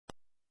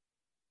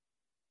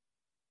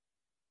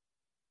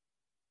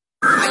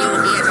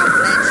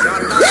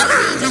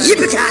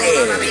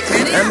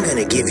Yippee-ki-yay! I'm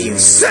gonna give you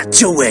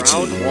such a wedgie.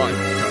 Round one.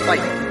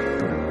 Fight.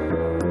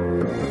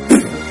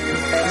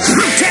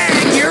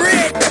 Tag, you're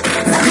it!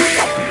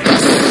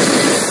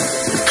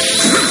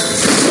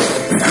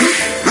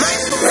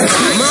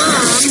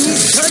 Mom,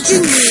 he's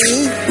touching me!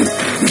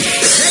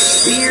 Is that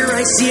fear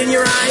I see in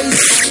your eyes?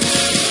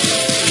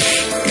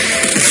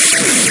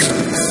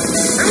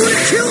 I'm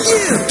gonna kill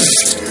you!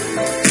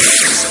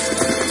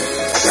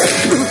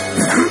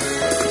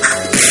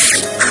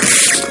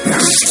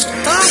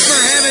 Oh, for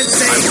heaven's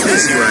sake! I'm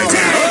busy right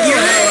now. Tag,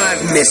 you're it!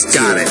 I've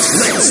misgot it.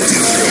 Let's do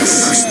this.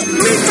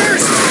 Me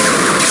first!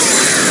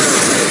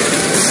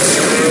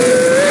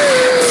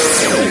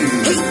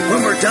 Hey, when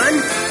we're done,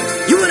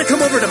 you want to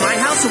come over to my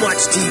house and watch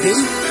TV?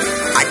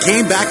 I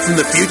came back from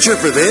the future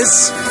for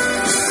this?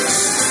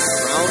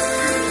 Round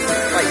two.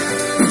 Fight.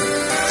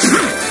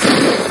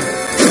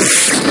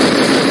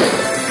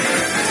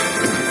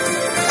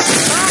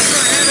 Oh,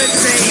 for heaven's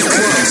sake!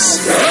 Close!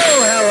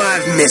 Oh, how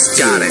I've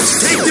misgot it.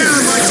 Take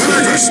down my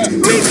target.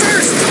 Me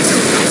first!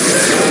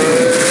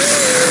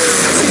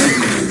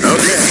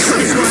 Okay.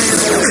 That's why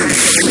I'm always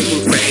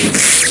making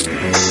friends.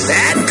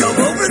 That, go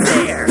over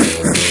there.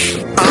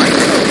 I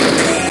know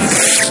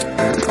peace.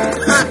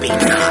 Puppy dog.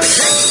 That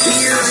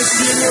fear I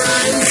see in your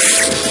eyes.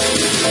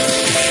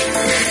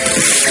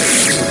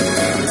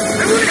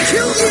 I'm gonna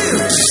kill you!